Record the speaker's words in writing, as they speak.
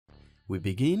We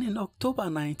begin in October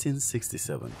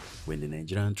 1967 when the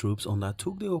Nigerian troops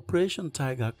undertook the Operation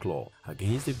Tiger Claw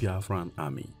against the Biafran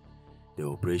army. The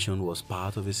operation was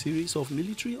part of a series of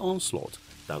military onslaughts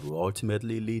that will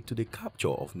ultimately lead to the capture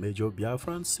of major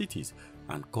Biafran cities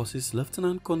and causes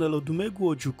Lieutenant Colonel Olusegun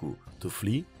Ojukwu to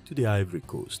flee to the Ivory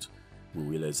Coast. We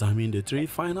will examine the three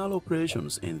final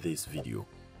operations in this video.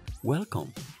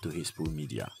 Welcome to Hispu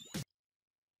Media.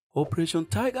 Operation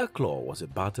Tiger Claw was a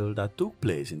battle that took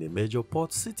place in the major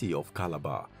port city of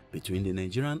Calabar between the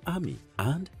Nigerian army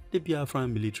and the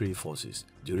Biafran military forces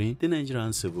during the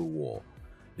Nigerian Civil War.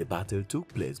 The battle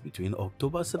took place between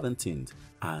October 17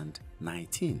 and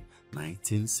 19,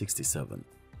 1967.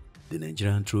 The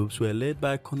Nigerian troops were led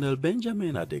by Colonel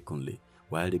Benjamin Adekunle,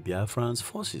 while the Biafran's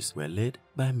forces were led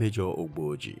by Major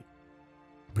Ogboji.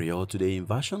 Prior to the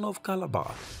invasion of Calabar,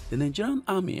 the Nigerian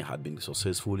army had been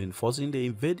successful in forcing the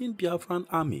invading Biafran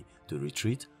army to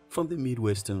retreat from the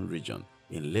Midwestern region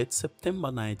in late September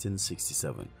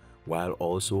 1967, while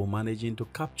also managing to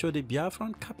capture the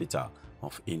Biafran capital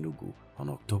of Enugu on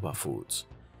October 4th.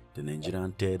 The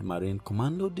Nigerian 3rd Marine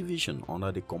Commando Division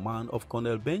under the command of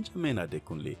Colonel Benjamin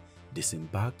Adekunle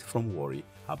disembarked from Warri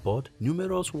aboard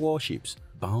numerous warships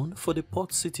bound for the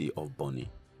port city of Bonny,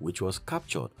 which was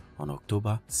captured on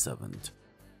October 7th.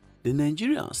 The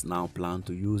Nigerians now plan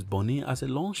to use Bonny as a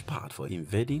launchpad for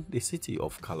invading the city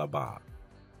of Calabar.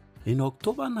 In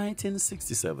October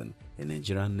 1967, a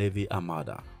Nigerian Navy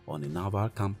armada on a naval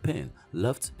campaign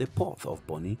left the port of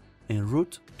Bonny en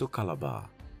route to Calabar.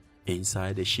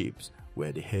 Inside the ships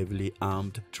were the heavily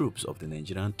armed troops of the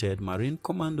Nigerian 3rd Marine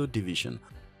Commando Division.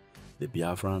 The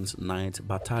Biafran's 9th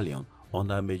Battalion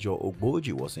under Major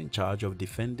Ogboji was in charge of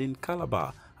defending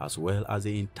Calabar as well as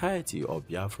the entirety of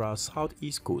Biafra's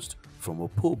southeast coast from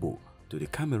Opobo to the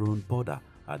Cameroon border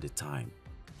at the time.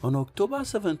 On October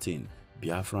 17,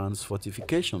 Biafran's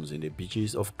fortifications in the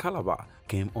beaches of Calabar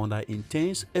came under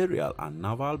intense aerial and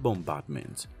naval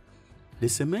bombardment. The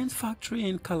cement factory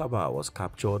in Calabar was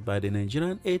captured by the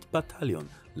Nigerian 8th Battalion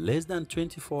less than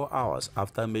 24 hours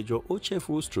after Major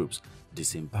Ochefu's troops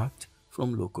disembarked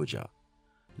from Lokoja.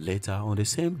 Later on the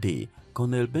same day,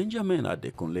 Colonel Benjamin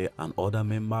Adekunle and other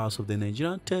members of the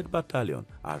Nigerian 3rd Battalion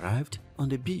arrived on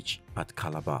the beach at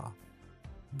Calabar.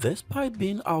 Despite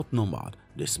being outnumbered,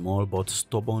 the small but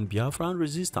stubborn Biafran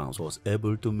resistance was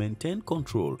able to maintain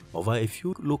control over a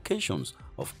few locations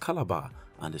of Calabar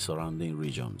and the surrounding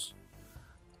regions.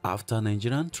 After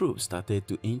Nigerian troops started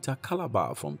to enter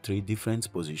Calabar from three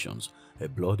different positions, a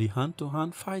bloody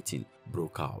hand-to-hand fighting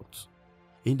broke out.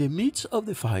 In the midst of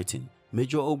the fighting,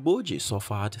 Major Ogboji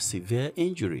suffered severe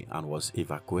injury and was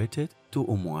evacuated to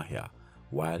Umuahia,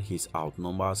 while his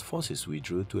outnumbered forces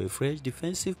withdrew to a fresh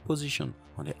defensive position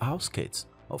on the outskirts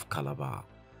of Calabar.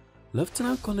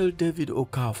 Lieutenant Colonel David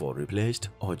Okafor replaced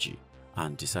Oji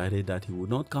and decided that he would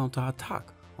not counterattack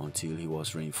until he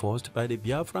was reinforced by the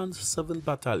Biafran's 7th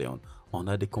Battalion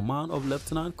under the command of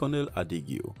Lieutenant Colonel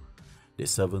Adigio. The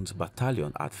 7th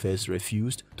Battalion at first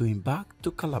refused to embark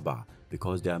to Calabar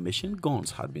because their machine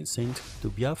guns had been sent to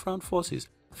Biafran forces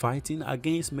fighting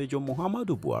against Major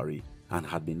Muhammadu Buhari and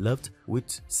had been left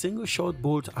with single-shot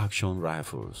bolt-action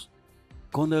rifles.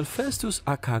 Colonel Festus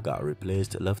Akaga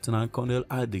replaced Lieutenant Colonel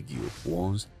Adigio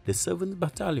once the 7th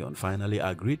Battalion finally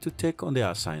agreed to take on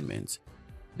their assignments.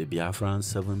 The Biafran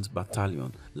 7th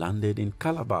Battalion landed in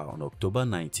Calabar on October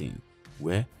 19,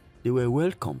 where they were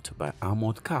welcomed by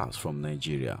armored cars from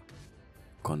Nigeria.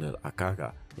 Colonel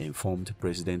Akaga informed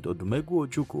President Olusegun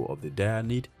Ojukwu of the dire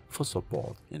need for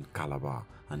support in Calabar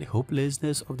and the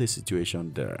hopelessness of the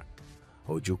situation there.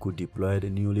 Ojukwu deployed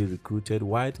newly recruited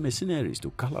white mercenaries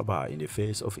to Calabar in the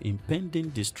face of impending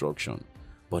destruction,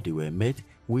 but they were met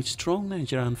with strong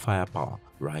Nigerian firepower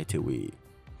right away.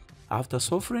 After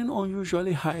suffering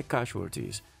unusually high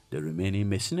casualties, the remaining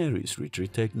mercenaries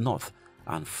retreated north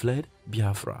and fled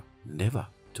Biafra, never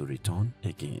to return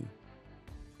again.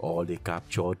 All the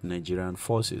captured Nigerian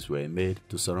forces were made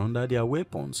to surrender their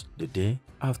weapons the day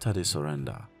after the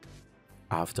surrender.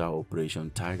 After Operation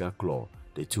Tiger Claw,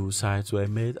 the two sides were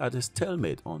made at a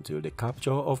stalemate until the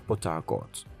capture of Port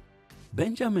Harcourt.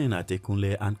 Benjamin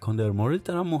Adekunle and Colonel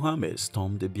Murtala Mohammed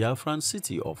stormed the Biafran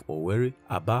city of Owerri,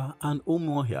 Aba and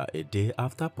Umuahia a day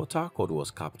after Port Harcourt was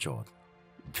captured.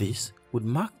 This would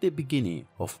mark the beginning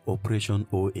of Operation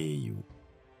OAU.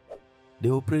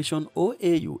 The Operation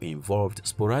OAU involved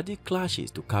sporadic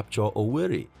clashes to capture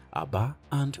Owerri, Aba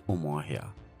and Umuahia.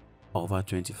 Over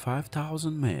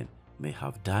 25,000 men may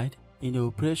have died in the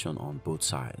operation on both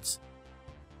sides.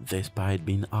 Despite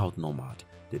being outnumbered,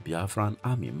 the Biafran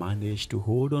army managed to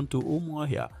hold on to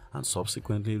Umuahia and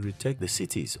subsequently retake the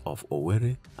cities of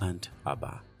Owerri and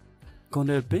Aba.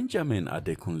 Colonel Benjamin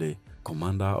Adekunle,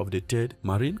 commander of the 3rd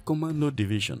Marine Commando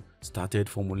Division, started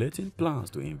formulating plans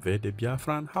to invade the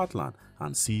Biafran heartland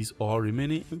and seize all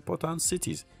remaining important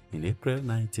cities in April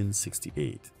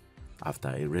 1968. After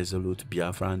a resolute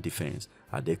Biafran defense,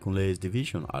 Adekunle's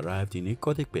division arrived in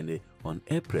Ikotekpene on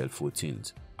April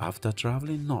 14th, after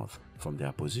traveling north from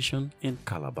their position in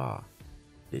Calabar.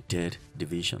 The 3rd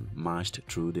Division marched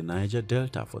through the Niger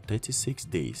Delta for 36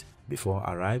 days before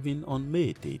arriving on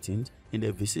May 13th in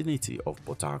the vicinity of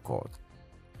Port Harcourt.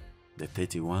 The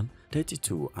 31,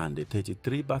 32 and the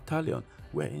 33 Battalion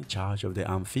were in charge of the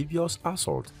amphibious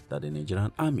assault that the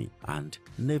Nigerian Army and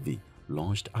Navy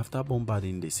launched after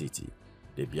bombarding the city.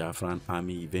 The Biafran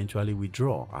Army eventually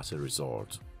withdrew as a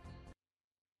result.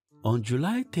 On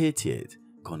July 30th,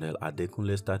 Colonel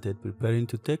Adekunle started preparing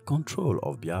to take control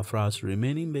of Biafra's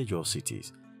remaining major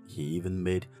cities. He even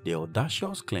made the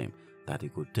audacious claim that he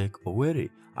could take Owerri,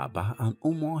 Aba and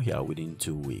Umuahia within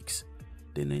 2 weeks.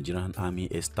 The Nigerian Army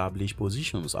established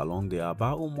positions along the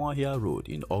Aba-Umuahia road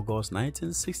in August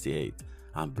 1968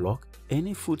 and blocked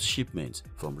any food shipments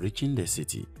from reaching the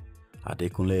city.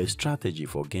 Adekunle's strategy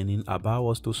for gaining Aba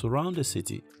was to surround the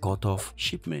city, cut off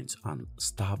shipments and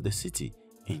starve the city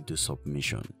into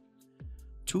submission.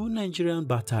 2 Nigerian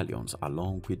battalions,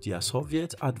 along with their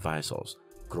Soviet advisors,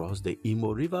 crossed the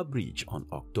Imo River Bridge on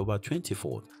October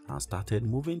 24th and started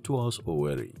moving towards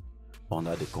Owerri.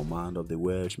 Under the command of the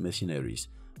Welsh mercenaries,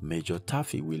 Major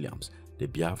Taffy Williams, the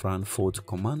Biafran 4th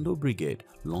Commando Brigade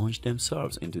launched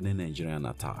themselves into the Nigerian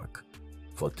attack.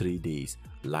 For 3 days,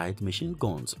 light machine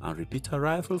guns and repeater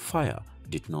rifle fire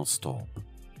did not stop.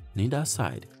 Neither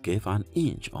side gave an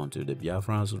inch until the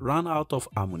Biafrans ran out of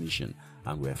ammunition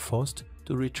and were forced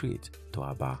to retreat to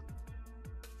Aba.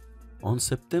 On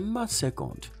September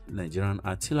 2nd, Nigerian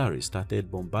artillery started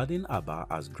bombarding Aba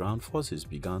as ground forces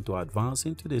began to advance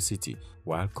into the city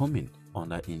while coming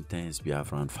under intense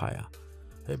Biafran fire.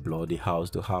 A bloody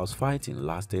house-to-house fighting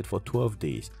lasted for 12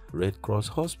 days. Red Cross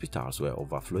hospitals were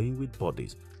overflowing with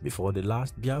bodies before the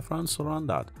last Biafran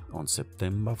surrendered on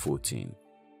September 14.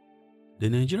 The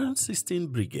Nigerian 16th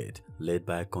Brigade, led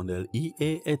by Colonel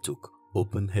E.A. Etuk,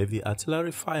 opened heavy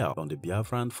artillery fire on the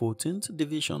Biafran 14th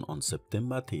Division on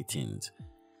September 13th.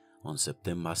 On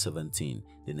September 17,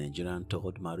 the Nigerian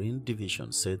 3rd Marine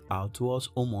Division set out towards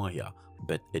Umuahia,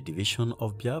 but a division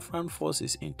of Biafran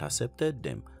forces intercepted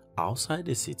them outside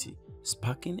the city,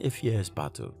 sparking a fierce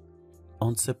battle.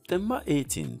 On September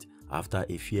 18th, after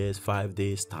a fierce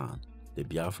 5-day stand, the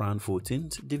Biafran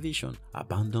 14th Division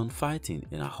abandoned fighting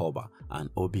in Ahoba and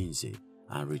Obinze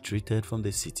and retreated from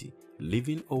the city,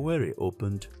 leaving Owerri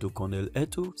opened to Colonel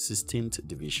Etu's 16th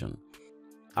Division.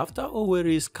 After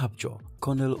Owerri's capture,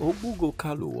 Colonel Ogbugo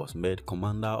Kalu was made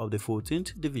commander of the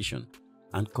 14th Division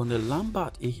and Colonel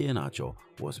Lambert Ihienacho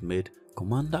was made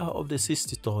commander of the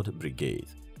 63rd Brigade.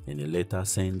 In a letter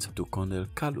sent to Colonel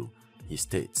Kalu, he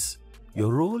states,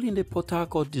 "Your role in the Port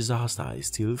Harcourt disaster is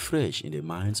still fresh in the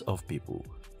minds of people.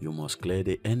 You must clear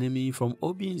the enemy from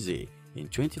Obinze in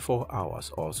 24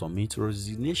 hours or submit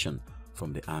resignation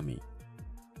from the army."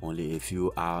 Only a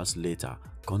few hours later,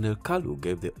 Colonel Kalu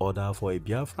gave the order for a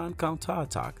Biafran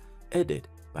counterattack headed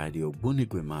by the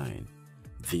Ogbunigwe mine.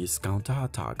 This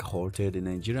counterattack halted the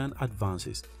Nigerian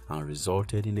advances and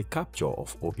resulted in the capture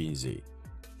of Obinze.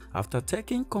 After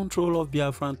taking control of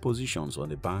Biafran positions on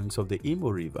the banks of the Imo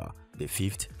River, the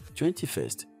 5th,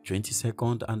 21st,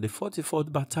 22nd and the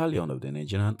 44th Battalion of the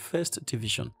Nigerian 1st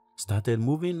Division started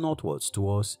moving northwards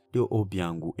towards the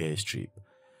Obiangu airstrip.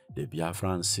 The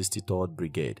Biafran 63rd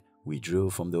Brigade withdrew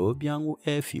from the Obiangu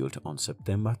airfield on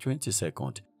September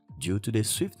 22nd due to the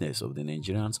swiftness of the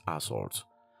Nigerians' assault,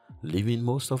 leaving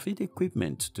most of its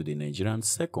equipment to the Nigerian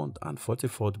 2nd and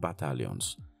 44th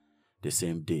Battalions. The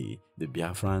same day, the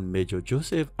Biafran Major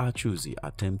Joseph Achuzi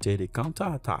attempted a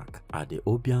counterattack at the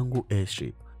Obiangu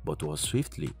airstrip but was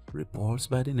swiftly repulsed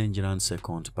by the Nigerian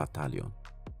 2nd Battalion.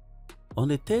 On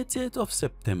the 30th of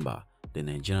September, the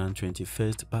Nigerian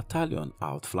 21st Battalion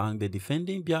outflanked the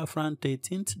defending Biafran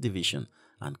 13th Division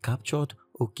and captured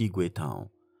Okigwe town.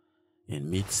 In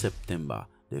mid-September,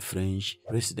 the French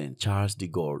President Charles de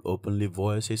Gaulle openly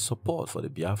voiced his support for the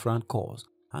Biafran cause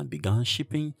and began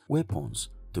shipping weapons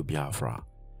to Biafra.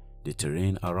 The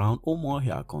terrain around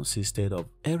Umuahia consisted of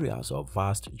areas of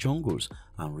vast jungles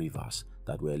and rivers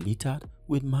that were littered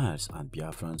with miles and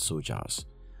Biafran soldiers.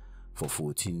 For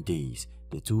 14 days,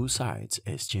 the two sides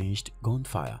exchanged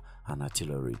gunfire and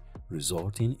artillery,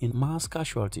 resulting in mass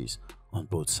casualties on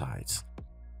both sides.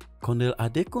 Colonel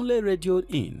Adekunle radioed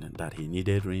in that he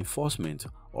needed reinforcement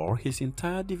or his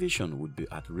entire division would be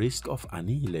at risk of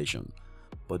annihilation,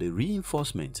 but the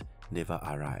reinforcement never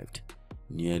arrived.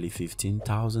 Nearly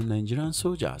 15,000 Nigerian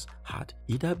soldiers had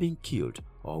either been killed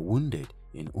or wounded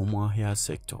in Umuahia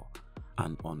sector,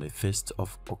 and on the 1st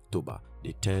of October,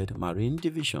 the 3rd Marine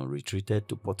Division retreated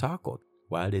to Port Harcourt,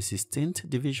 while the 16th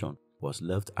Division was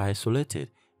left isolated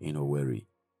in Owerri.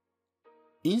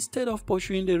 Instead of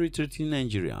pursuing the retreating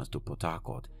Nigerians to Port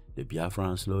Harcourt, the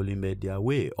Biafrans slowly made their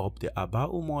way up the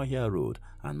Aba-Umuahia road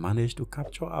and managed to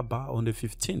capture Aba on the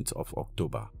 15th of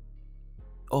October.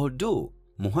 Although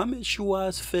Mohammed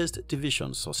Shua's 1st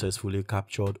Division successfully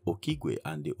captured Okigwe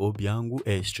and the Obiangu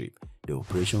airstrip, the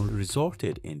operation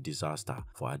resulted in disaster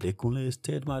for Adekunle's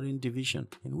 3rd Marine Division,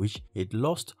 in which it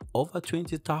lost over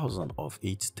 20,000 of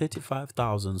its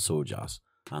 35,000 soldiers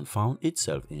and found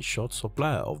itself in short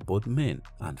supply of both men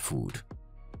and food.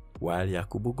 While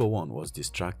Yakubu Gowon was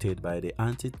distracted by the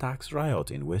anti-tax riot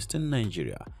in western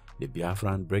Nigeria, the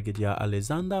Biafran Brigadier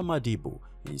Alexander Madibo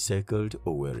encircled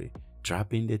Owerri,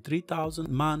 trapping the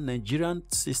 3,000-man Nigerian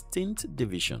 16th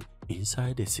Division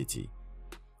inside the city.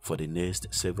 For the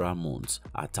next several months,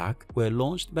 attacks were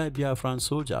launched by Biafran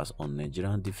soldiers on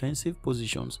Nigerian defensive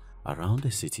positions around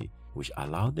the city, which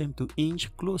allowed them to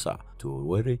inch closer to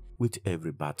Owerri with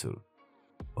every battle.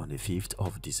 On the 5th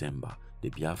of December, the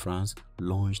Biafrans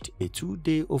launched a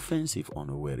 2-day offensive on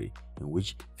Owerri, in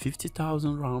which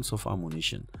 50,000 rounds of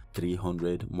ammunition,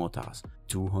 300 mortars,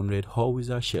 200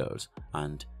 howitzer shells,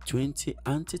 and 20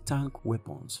 anti-tank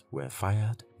weapons were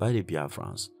fired by the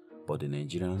Biafrans, but the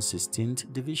Nigerian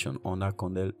 16th Division under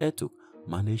Colonel Etuk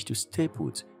managed to stay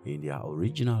put in their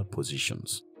original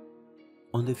positions.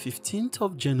 On the 15th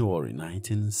of January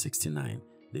 1969,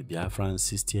 the Biafran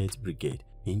 68th Brigade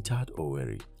entered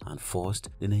Owerri and forced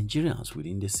the Nigerians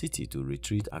within the city to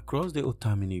retreat across the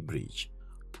Otamini Bridge.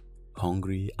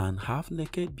 Hungry and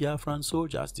half-naked Biafran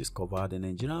soldiers discovered the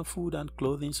Nigerian food and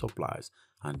clothing supplies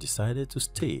and decided to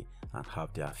stay and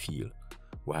have their fill,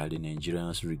 while the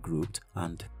Nigerians regrouped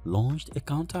and launched a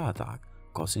counterattack,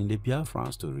 causing the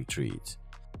Biafrans to retreat.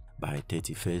 By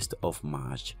 31st of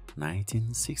March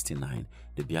 1969,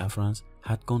 the Biafrans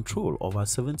had control over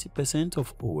 70%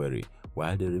 of Owerri,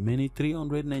 while the remaining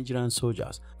 300 Nigerian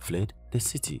soldiers fled the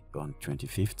city on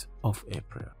 25th of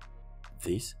April.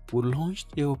 This would launch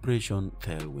the Operation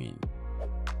Tailwind.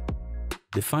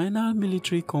 The final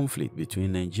military conflict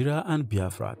between Nigeria and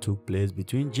Biafra took place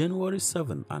between January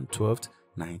 7 and 12,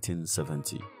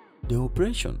 1970. The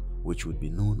operation, which would be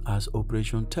known as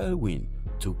Operation Tailwind,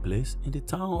 took place in the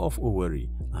town of Owerri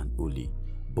and Uli,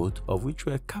 both of which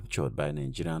were captured by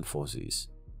Nigerian forces.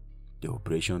 The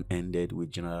operation ended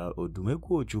with General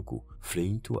Ojukwu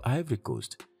fleeing to Ivory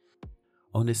Coast.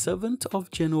 On the 7th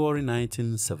of January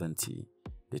 1970,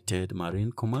 the 3rd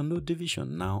Marine Commando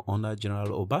Division, now under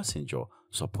General Obasanjo,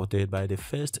 supported by the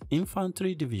 1st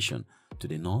Infantry Division to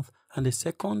the north and the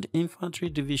 2nd Infantry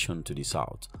Division to the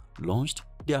south, launched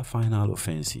their final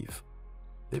offensive.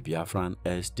 The Biafran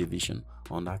S Division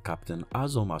under Captain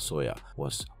Azom Asoya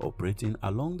was operating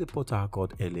along the Port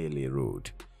Harcourt-Elele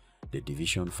Road. The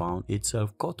division found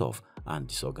itself cut off and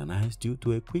disorganized due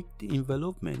to a quick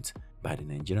envelopment by the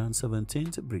Nigerian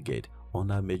 17th Brigade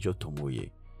under Major Tomoye.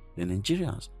 The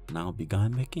Nigerians now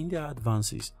began making their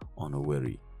advances on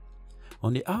Owerri.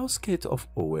 On the outskirts of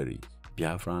Owerri,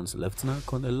 Biafran's Lieutenant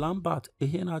Colonel Lambert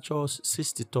Ehenacho's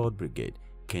 63rd Brigade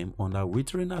came under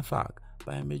withering attack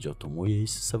by Major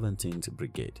Tomoye's 17th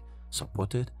Brigade,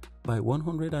 supported by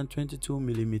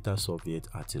 122mm Soviet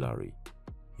artillery.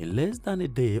 In less than a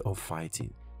day of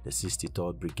fighting, the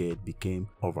 63rd Brigade became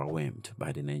overwhelmed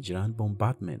by the Nigerian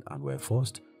bombardment and were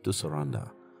forced to surrender.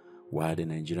 While the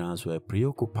Nigerians were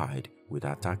preoccupied with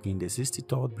attacking the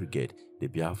 63rd Brigade, the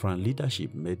Biafran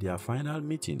leadership made their final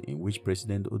meeting in which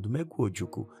President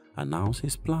Ojukwu announced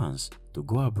his plans to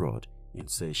go abroad in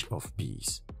search of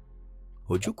peace.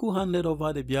 Ojukwu handed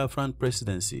over the Biafran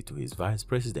presidency to his vice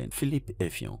president Phillip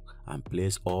Effiong and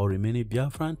placed all remaining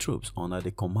Biafran troops under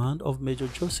the command of Major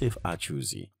Joseph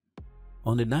Achuzi.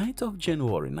 On the 9th of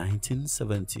January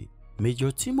 1970,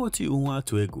 Major Timothy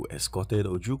Onwuatuegwu escorted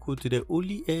Ojukwu to the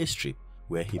Uli airstrip,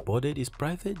 where he boarded his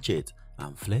private jet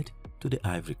and fled to the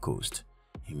Ivory Coast.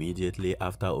 Immediately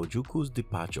after Ojukwu's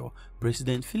departure,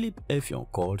 President Phillip Effiong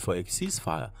called for a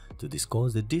ceasefire to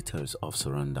discuss the details of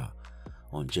surrender.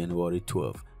 On January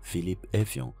 12, Phillip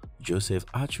Effiong, Joseph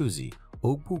Achuzi,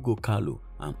 Ogbugo Kalu,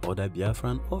 and other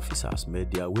Biafran officers made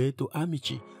their way to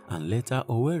Amichi and later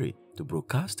Owerri to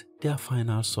broadcast their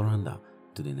final surrender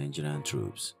to the Nigerian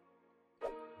troops.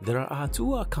 There are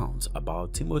two accounts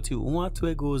about Timothy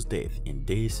Onwuatuegwu's death in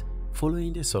days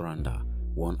following the surrender.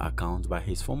 One account by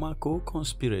his former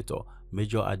co-conspirator,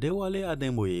 Major Adewale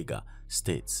Ademoyega,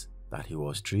 states, that he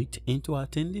was tricked into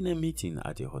attending a meeting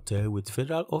at a hotel with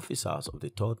federal officers of the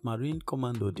 3rd Marine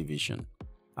Commando Division.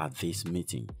 At this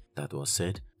meeting that was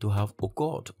said to have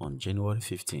occurred on January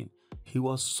 15, he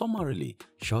was summarily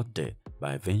shot dead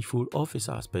by vengeful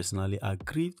officers personally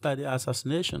aggrieved by the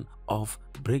assassination of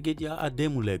Brigadier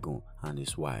Ademulegun and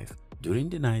his wife during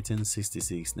the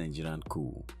 1966 Nigerian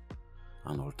coup.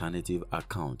 An alternative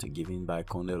account given by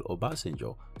Colonel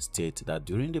Obasanjo states that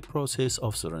during the process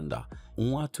of surrender,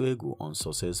 Onwuatuegwu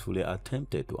unsuccessfully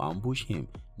attempted to ambush him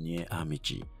near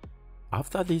Amichi.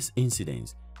 After this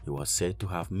incident, he was said to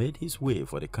have made his way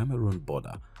for the Cameroon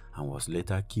border and was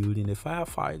later killed in a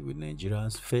firefight with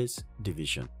Nigeria's 1st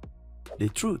Division. The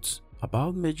truth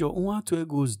about Major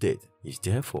Onwuatuegwu's death is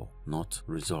therefore not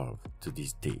resolved to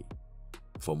this day.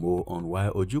 For more on why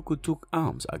Ojukwu took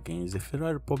arms against the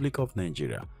Federal Republic of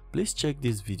Nigeria, please check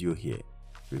this video here.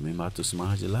 Remember to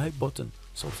smash the like button,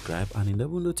 subscribe and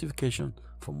enable notification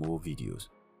for more videos.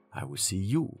 I will see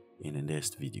you in the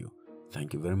next video.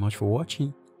 Thank you very much for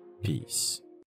watching. Peace.